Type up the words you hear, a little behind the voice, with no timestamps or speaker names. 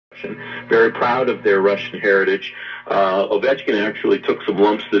Very proud of their Russian heritage. Ovechkin actually took some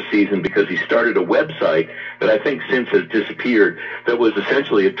lumps this season because he started a website that I think since has disappeared that was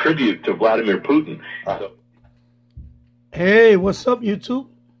essentially a tribute to Vladimir Putin. Hey, what's up, YouTube?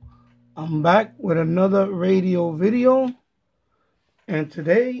 I'm back with another radio video, and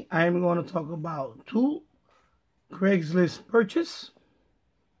today I'm going to talk about two Craigslist purchase.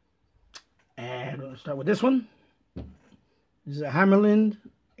 And we'll start with this one. This is a Hammarlund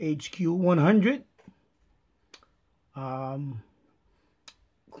HQ-100.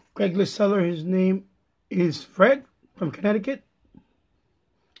 Craigslist seller, his name is Fred from Connecticut.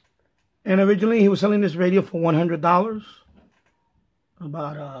 And originally he was selling this radio for $100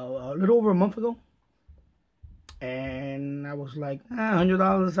 about a little over a month ago. And I was like,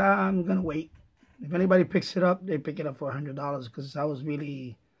 $100, I'm going to wait. If anybody picks it up, they pick it up for $100 because I was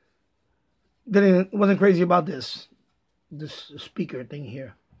really, wasn't crazy about this speaker thing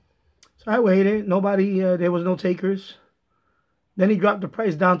here. So I waited. Nobody, there was no takers. Then he dropped the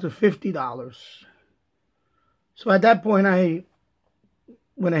price down to $50. So at that point, I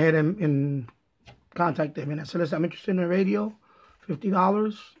went ahead and contacted him. And I said, listen, I'm interested in a radio,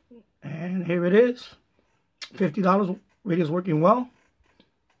 $50. And here it is. $50. Radio's working well.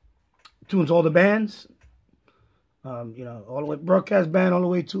 Tunes all the bands. You know, all the way broadcast band, all the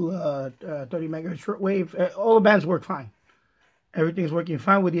way to 30 megahertz shortwave. All the bands work fine. Everything's working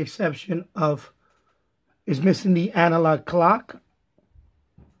fine with the exception of it's missing the analog clock.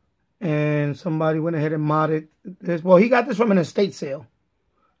 And somebody went ahead and modded this. Well, he got this from an estate sale.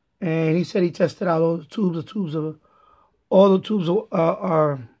 And he said he tested out all the tubes. All the tubes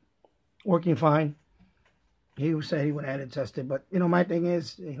are working fine. He said he went ahead and tested. But, you know, my thing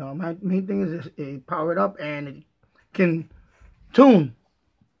is, my main thing is it power it up and it can tune.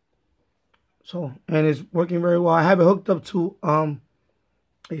 So, and it's working very well. I have it hooked up to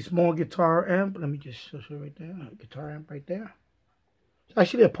a small guitar amp. Let me just show you right there. Guitar amp right there. It's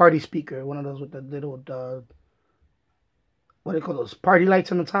actually a party speaker. One of those with the little, what do you call those? Party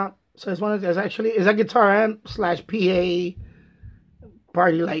lights on the top. So it's one of, it's a guitar amp slash PA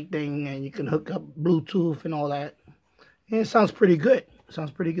party light thing. And you can hook up Bluetooth and all that. And it sounds pretty good. It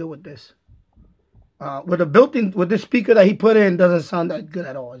sounds pretty good with this. With this speaker that he put in, doesn't sound that good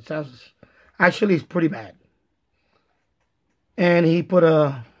at all. It sounds, actually, it's pretty bad. And he put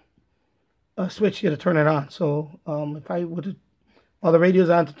a switch here to turn it on. So if I would, while the radio's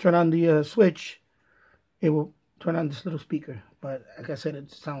on to turn on the switch, it will turn on this little speaker. But like I said,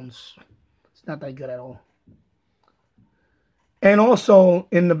 it's not that good at all. And also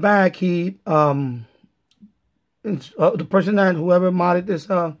in the back, the person whoever modded this,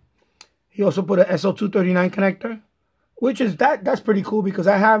 he also put a SO239 connector, which is that's pretty cool because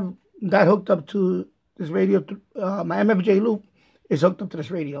I have that hooked up to this radio. My MFJ loop is hooked up to this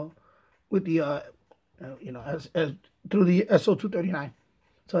radio with the through the SO239.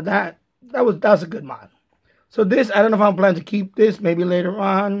 So that's a good mod. So this, I don't know if I'm planning to keep this. Maybe later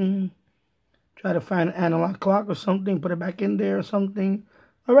on, try to find an analog clock or something, put it back in there or something.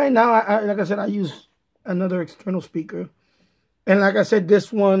 But right now, like I said, I use another external speaker. And like I said,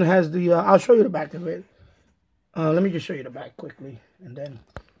 this one has the, I'll show you the back of it. Let me just show you the back quickly. And then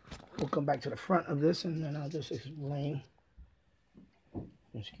we'll come back to the front of this and then I'll just explain.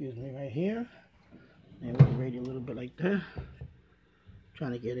 Excuse me, right here. Maybe the radio a little bit like that.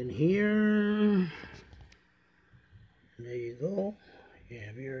 Trying to get in here. There you go. You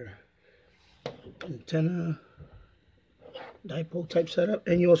have your antenna dipole type setup.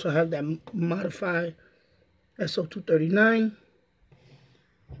 And you also have that modified SO239.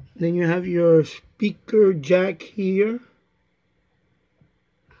 Then you have your speaker jack here.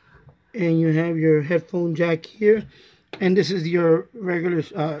 And you have your headphone jack here. And this is your regular,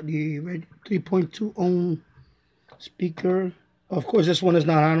 the 3.2 ohm speaker. Of course, this one is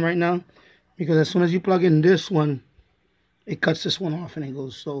not on right now. Because as soon as you plug in this one, it cuts this one off and it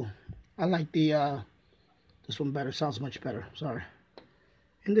goes. So I like this one better. Sounds much better. Sorry.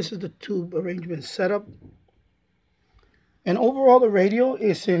 And this is the tube arrangement setup. And overall, the radio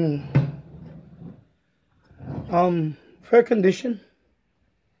is in fair condition.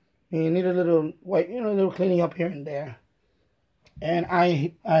 And you need a little white, a little cleaning up here and there. And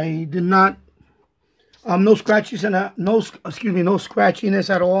I did not, no scratches and no scratchiness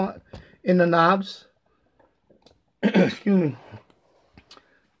at all in the knobs. Excuse me.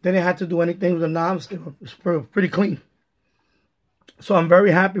 They didn't have to do anything with the knobs. They were pretty clean. So I'm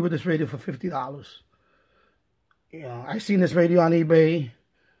very happy with this radio for $50. I seen this radio on eBay.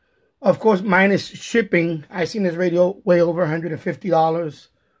 Of course, minus shipping, I seen this radio way over $150.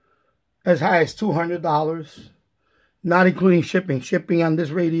 As high as $200. not including shipping. Shipping on this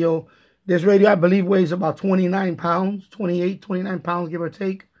radio, I believe weighs about 29 pounds, 28, 29 pounds, give or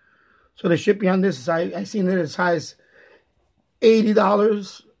take. So the shipping on this, I seen it as high as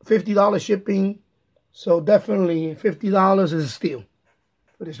 $80, $50 shipping. So definitely $50 is a steal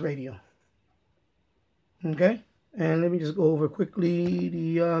for this radio. Okay, and let me just go over quickly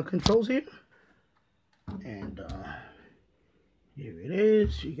the controls here. And here it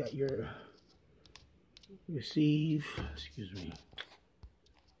is. You got your receive, excuse me.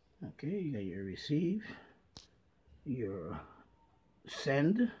 Okay, you got your receive, your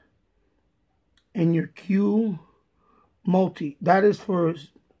send, and your Q multi. That is for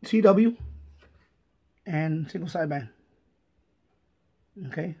CW and single sideband.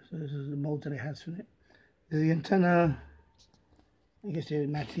 Okay, so this is the mode that it has in it. This is the antenna. I guess they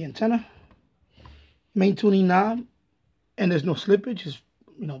match the antenna. Main tuning knob, and there's no slippage. It's,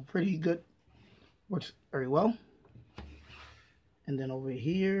 you know, pretty good. Works very well. And then over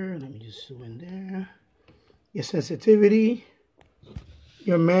here, let me just zoom in there. Your sensitivity,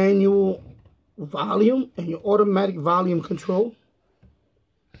 your manual volume, and your automatic volume control.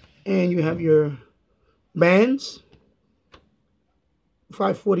 And you have your bands,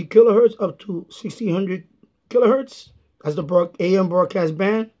 540 kilohertz up to 1600 kilohertz. That's the AM broadcast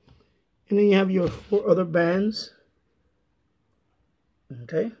band. And then you have your 4 other bands.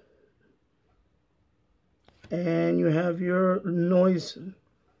 Okay. And you have your noise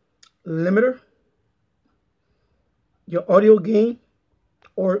limiter, your audio gain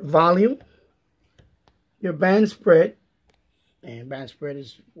or volume, your band spread, and band spread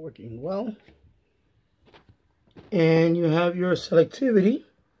is working well. And you have your selectivity,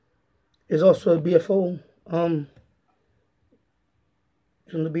 is also a BFO, from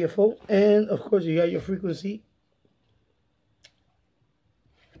the BFO, and of course you got your frequency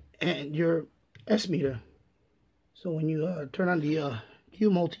and your S meter. So when you turn on the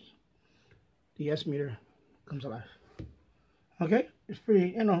Q multi, the S meter comes alive. Okay, it's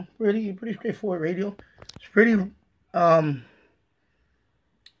pretty, you know, pretty straightforward radio. It's pretty built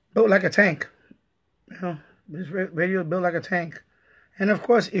like a tank. You know, this radio is built like a tank. And of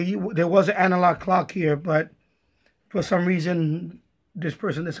course, there was an analog clock here, but for some reason, this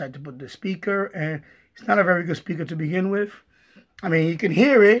person decided to put the speaker, and it's not a very good speaker to begin with. I mean, you can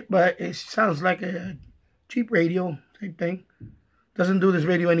hear it, but it sounds like a cheap radio, same thing. Doesn't do this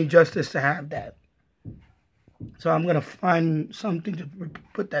radio any justice to have that. So I'm going to find something to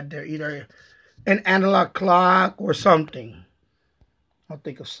put that there, either an analog clock or something. I'll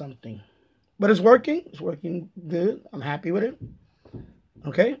think of something. But it's working good. I'm happy with it.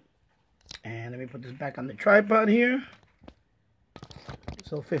 Okay. And let me put this back on the tripod here.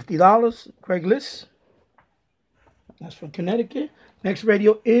 So $50, Craigslist. That's from Connecticut. Next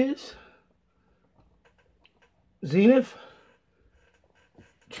radio is Zenith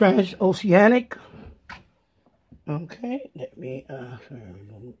Trans Oceanic. Okay, let me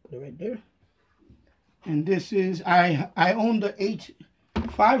put it right there. And this is, I own the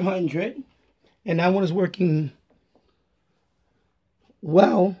H500, and that one is working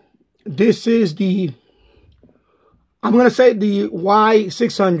well. This is the, I'm going to say the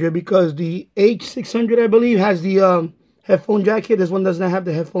Y600, because the H600, I believe, has the headphone jack here. This one does not have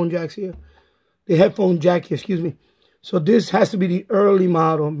the headphone jacks here. The headphone jack here, excuse me. So this has to be the early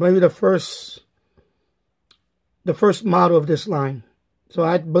model, maybe the first model of this line. So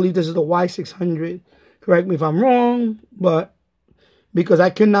I believe this is the Y600. Correct me if I'm wrong, but because I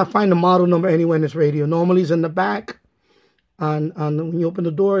cannot find the model number anywhere in this radio. Normally it's in the back. On when you open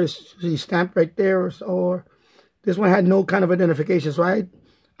the door, it's usually stamped right there, or this one had no kind of identification. So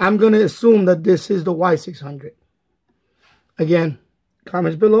I'm going to assume that this is the Y600. Again,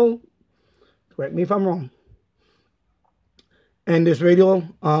 comments below. Correct me if I'm wrong. And this radio,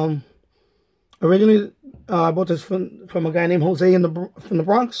 originally I bought this from a guy named Jose from the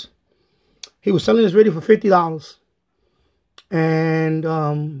Bronx. He was selling this radio for $50. And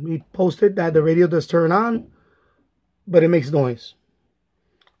he posted that the radio does turn on, but it makes noise.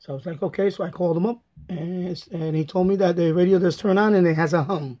 So I was like, okay. So I called him up, and he told me that the radio does turn on and it has a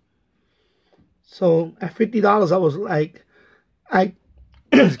hum. So at $50, I was like,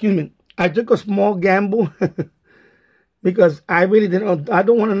 excuse me, I took a small gamble because I really I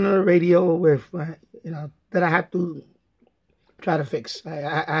don't want another radio with, you know, that I have to try to fix.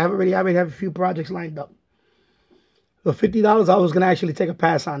 I already have a few projects lined up. For $50, I was going to actually take a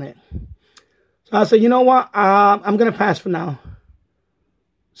pass on it. So I said, you know what? I'm going to pass for now.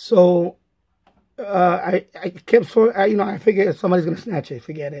 So I kept, you know, I figured somebody's going to snatch it.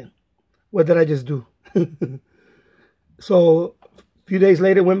 Forget it. What did I just do? So a few days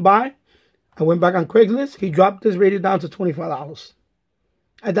later went by. I went back on Craigslist. He dropped this radio down to $25.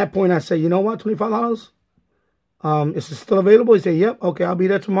 At that point, I said, you know what, $25? Is it still available? He said, yep. Okay, I'll be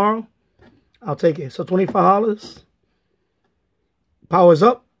there tomorrow. I'll take it. So $25. Powers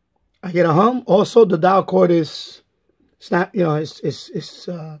up. I get a hum. Also, the dial cord is snap. You know,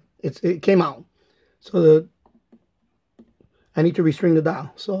 it came out. So I need to restring the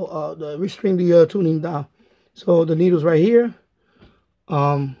dial. So restring the tuning dial. So the needle's right here.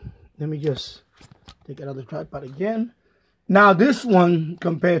 Let me just take it out of the tripod again. Now this one,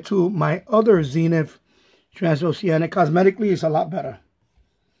 compared to my other Zenith Trans Oceanic, cosmetically is a lot better.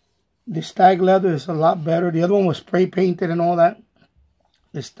 The stag leather is a lot better. The other one was spray painted and all that.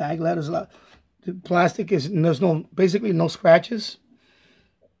 The stag leather is a lot. The plastic is, there's basically no scratches.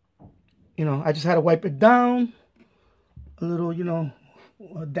 You know, I just had to wipe it down. A little, you know,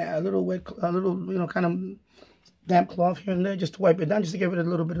 a little wet, you know, kind of damp cloth here and there just to wipe it down, just to get rid of a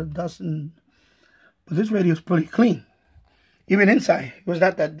little bit of dust. But this radio is pretty clean. Even inside, it was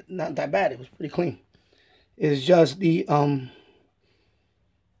not that bad. It was pretty clean. It's just the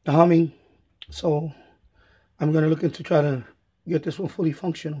humming. So I'm gonna look into try to get this one fully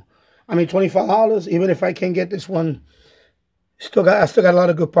functional. I mean, $25. Even if I can't get this one, I still got a lot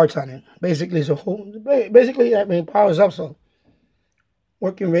of good parts on it. Basically, I mean, powers up. So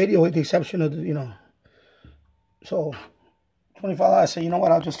working radio with the exception of the, you know. So $25. I say, you know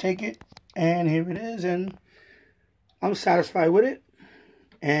what? I'll just take it, and here it is, and I'm satisfied with it.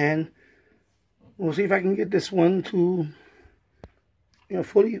 And we'll see if I can get this one to, you know,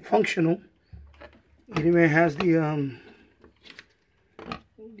 fully functional. It even has the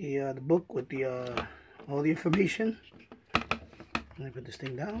book with the all the information. Let me put this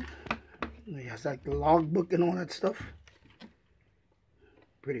thing down. It has like the log book and all that stuff.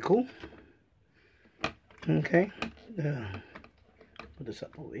 Pretty cool. Okay. Put this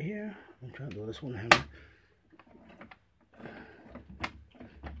up over here. I'm trying to do this one hammer.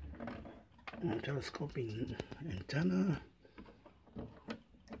 Telescoping antenna.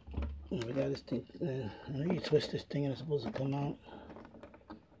 We got this thing. You twist this thing and it's supposed to come out.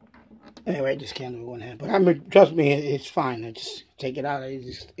 Anyway, I just can't do it one hand. But trust me, it's fine. I just take it out. I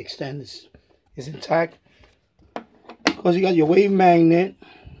just extend this. It's intact. Of course, you got your wave magnet.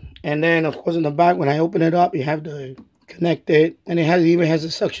 And then, of course, in the back, when I open it up, you have to connect it. And it even has a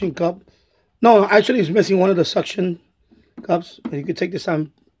suction cup. No, actually, it's missing one of the suction cups. You could take this out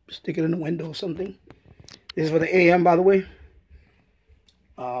and stick it in the window or something. This is for the AM, by the way.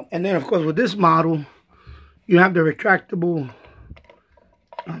 And then, of course, with this model, you have the retractable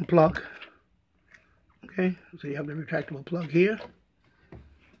plug. Okay, so you have the retractable plug here.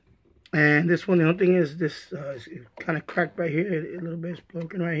 And this one, the only thing is this is kind of cracked right here. A little bit is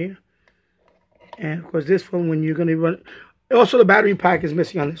broken right here. And of course, this one, when you're going to run, also the battery pack is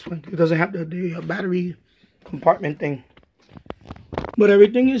missing on this one. It doesn't have the battery compartment thing. But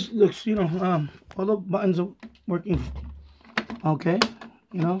everything looks, you know, all the buttons are working okay,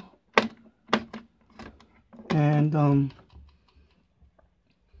 you know. And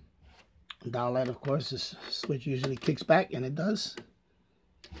dial light, of course, this switch usually kicks back, and it does.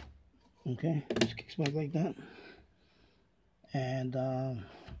 Okay, just kicks back like that. And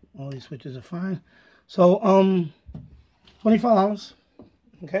all these switches are fine. So $25.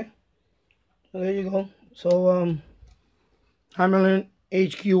 Okay, so there you go. So Hammarlund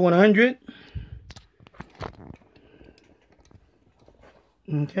HQ-100.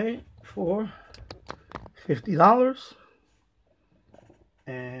 Okay, for $50.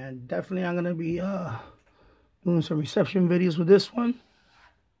 And definitely I'm gonna be doing some reception videos with this one.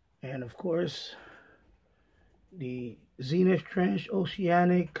 And of course, the Zenith Trans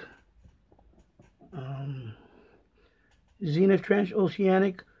Oceanic, Zenith Trans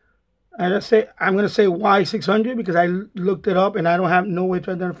Oceanic. I'm gonna say Y600 because I looked it up and I don't have no way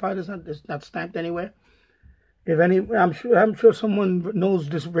to identify this. It's not stamped anywhere. If any, I'm sure someone knows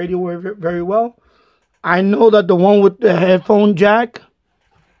this radio very well. I know that the one with the headphone jack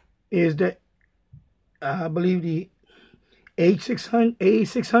is the, I believe the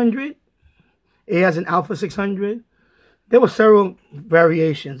A600, A as in Alpha 600. There were several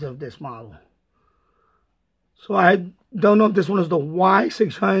variations of this model. So I don't know if this one is the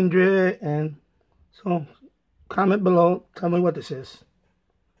Y600. And so comment below, tell me what this is.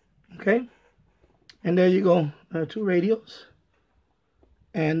 Okay. And there you go, 2 radios.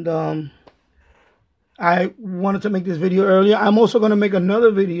 And I wanted to make this video earlier. I'm also going to make another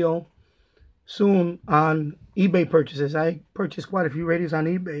video soon on eBay purchases. I purchased quite a few radios on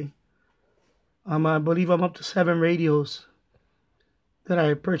eBay. I believe I'm up to 7 radios that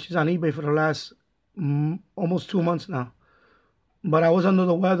I purchased on eBay for the last almost 2 months now. But I was under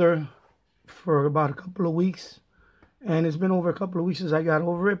the weather for about a couple of weeks. And it's been over a couple of weeks since I got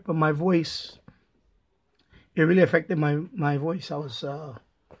over it. But my voice, it really affected my voice. I was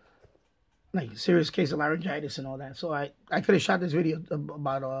like serious case of laryngitis and all that. So I could have shot this video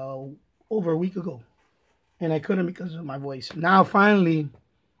about over a week ago. And I couldn't because of my voice. Now finally,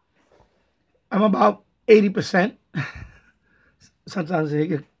 I'm about 80%. Sometimes it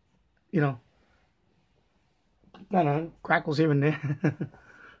get, you know, kind of crackles here and there.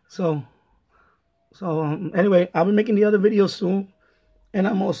 So anyway, I'll be making the other video soon. And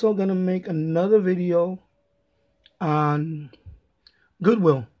I'm also going to make another video on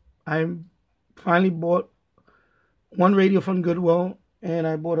Goodwill. I finally bought one radio from Goodwill, and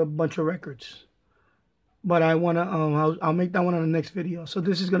I bought a bunch of records. But I want to, I'll make that one on the next video. So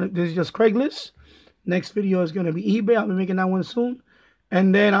this is just Craigslist. Next video is going to be eBay. I'll be making that one soon.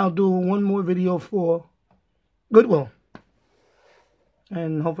 And then I'll do one more video for Goodwill.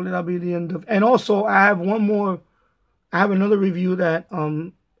 And hopefully that'll be the end of. And also I have one more. I have another review that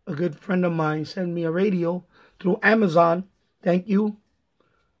a good friend of mine sent me a radio through Amazon. Thank you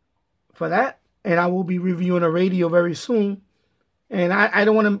for that. And I will be reviewing a radio very soon. And I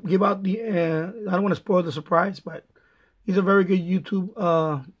don't want to give out the, I don't want to spoil the surprise, but he's a very good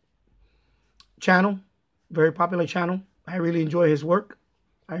YouTube channel, very popular channel. I really enjoy his work.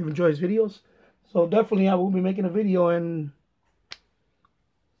 I enjoy his videos. So definitely I will be making a video and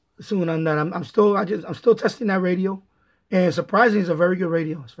soon on that. I'm still testing that radio. And surprisingly, it's a very good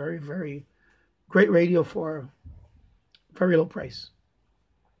radio. It's very, very great radio for very low price.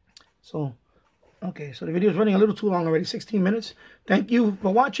 So okay, so the video is running a little too long already, 16 minutes. Thank you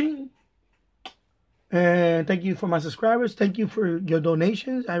for watching. And thank you for my subscribers. Thank you for your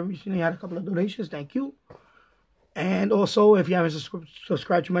donations. I recently had a couple of donations. Thank you. And also, if you haven't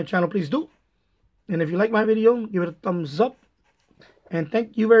subscribed to my channel, please do. And if you like my video, give it a thumbs up. And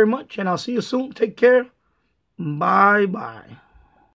thank you very much. And I'll see you soon. Take care. Bye-bye.